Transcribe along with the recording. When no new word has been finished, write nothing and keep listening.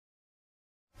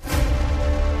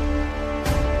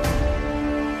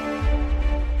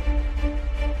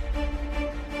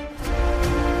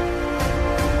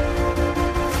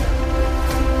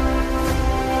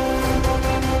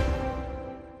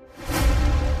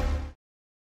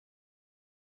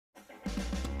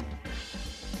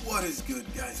What is good,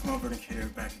 guys? My brother Kid here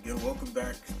back again. Welcome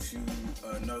back to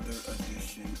another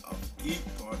edition of Geek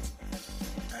Thoughts.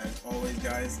 As always,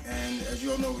 guys, and as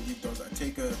you all know with Geek Thoughts, I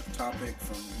take a topic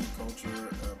from geek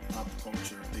culture, pop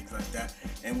culture, things like that,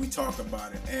 and we talk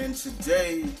about it. And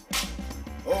today,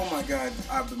 oh my God,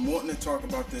 I've been wanting to talk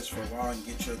about this for a while and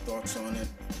get your thoughts on it.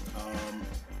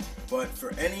 But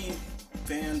for any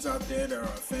fans out there that are a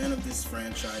fan of this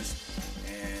franchise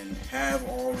and have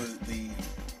all the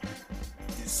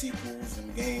sequels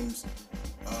and games,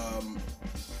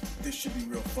 this should be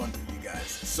real fun for you guys.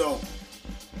 So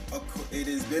it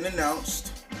has been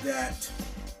announced that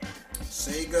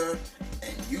Sega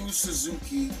and Yu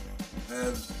Suzuki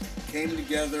have came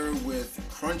together with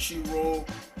Crunchyroll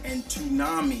and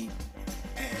Toonami,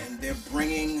 and they're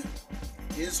bringing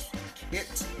his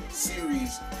hit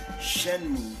series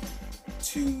Shenmue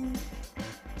to,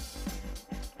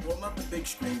 well, not the big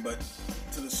screen, but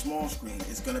to the small screen.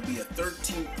 It's going to be a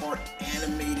 13-part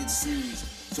animated series,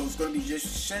 so it's going to be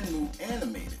just Shenmue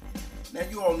animated. Now,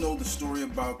 you all know the story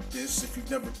about this. If you've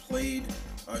never played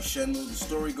Shenmue, the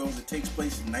story goes, it takes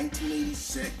place in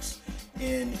 1986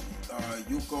 in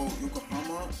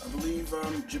Yokohama, I believe,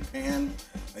 Japan.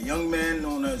 A young man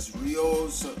known as Ryo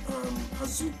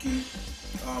Hazuki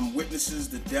witnesses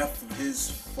the death of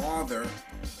his father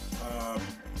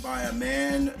by a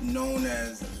man known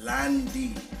as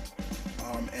Landy.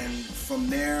 And from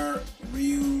there,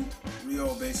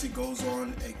 Ryo basically goes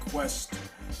on a quest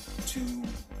to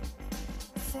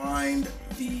find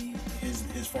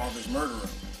his father's murderer,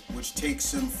 which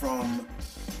takes him from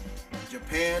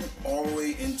Japan all the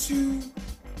way into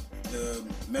the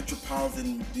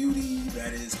metropolitan beauty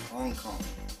that is Hong Kong.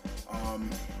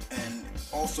 And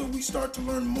also we start to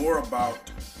learn more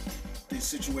about the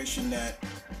situation, that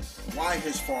why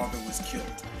his father was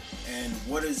killed, and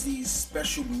what is these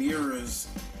special mirrors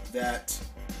that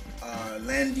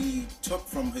Landy took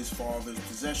from his father's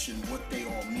possession, what they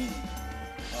all mean.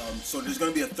 So there's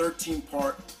going to be a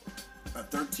 13-part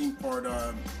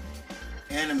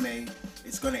anime.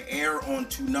 It's going to air on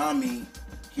Toonami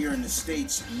here in the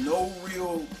States. No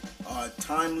real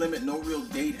time limit, no real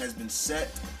date has been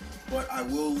set, but I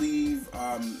will leave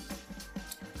a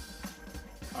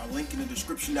link in the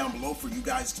description down below for you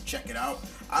guys to check it out.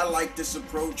 I like this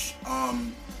approach.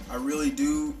 I really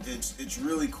do. It's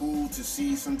really cool to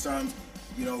see sometimes,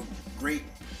 you know, great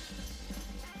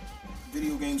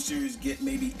video game series get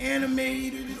maybe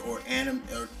animated or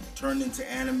turned into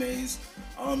animes.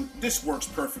 This works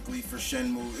perfectly for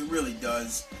Shenmue. It really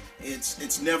does.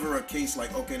 It's never a case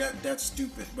like, okay, that's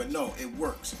stupid, but no, it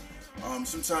works.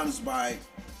 Sometimes by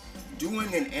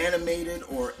doing an animated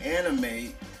or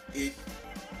anime, it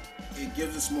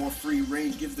gives us more free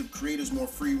range, gives the creators more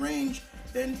free range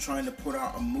than trying to put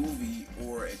out a movie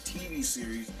or a TV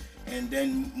series. And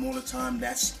then more of the time,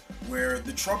 that's where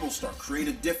the troubles start.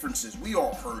 Creative differences. We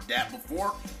all heard that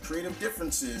before. Creative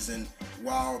differences. And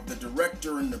while the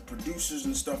director and the producers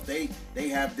and stuff, they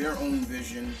have their own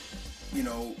vision. You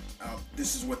know,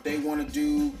 this is what they want to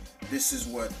do. This is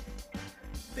what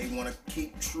they want to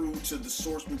keep true to the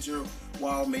source material,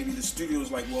 while maybe the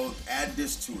studio's like, well, add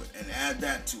this to it and add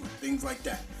that to it, things like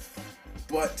that.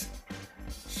 But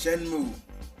Shenmue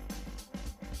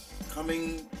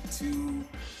coming to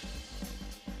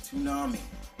Toonami,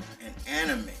 an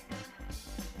anime,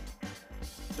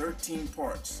 13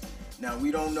 parts. Now,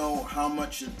 we don't know how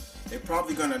much they're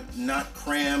probably gonna not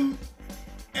cram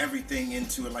everything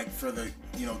into it, like for the,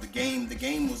 you know, the game. The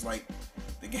game was like,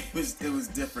 it was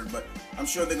different, but I'm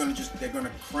sure they're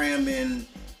gonna cram in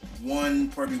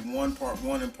probably part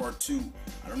one and part two.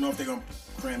 I don't know if they're gonna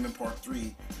cram in part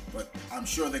three, but I'm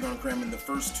sure they're gonna cram in the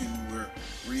first two, where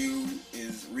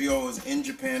Ryo is in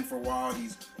Japan for a while.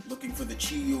 He's looking for the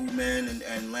Chiyu men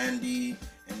and Landy,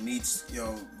 and meets, you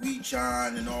know,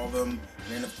 Wee-chan and all of them.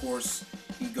 And then of course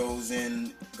he goes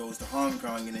to Hong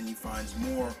Kong, and then he finds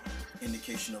more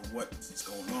indication of what is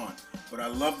going on. But I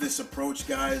love this approach,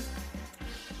 guys.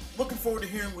 Looking forward to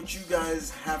hearing what you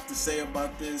guys have to say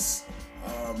about this.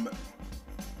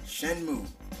 Shenmue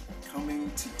coming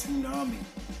to Toonami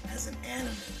as an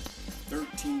anime,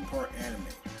 13-part anime.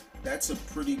 That's a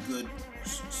pretty good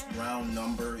round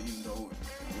number, even though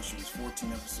I wish it was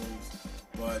 14 episodes.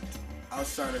 But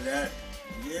outside of that,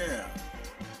 yeah.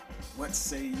 What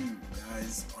say you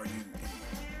guys? Are you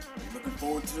looking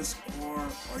forward to this, or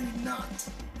are you not?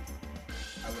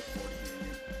 I look forward to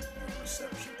hearing your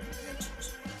reception and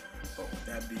answers. But with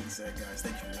that being said, guys,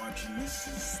 thank you for watching. This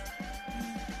is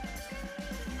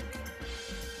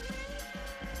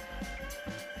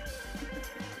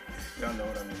y'all know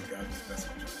what I mean, guys. That's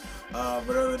what.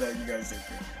 But other than that, you guys take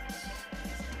care.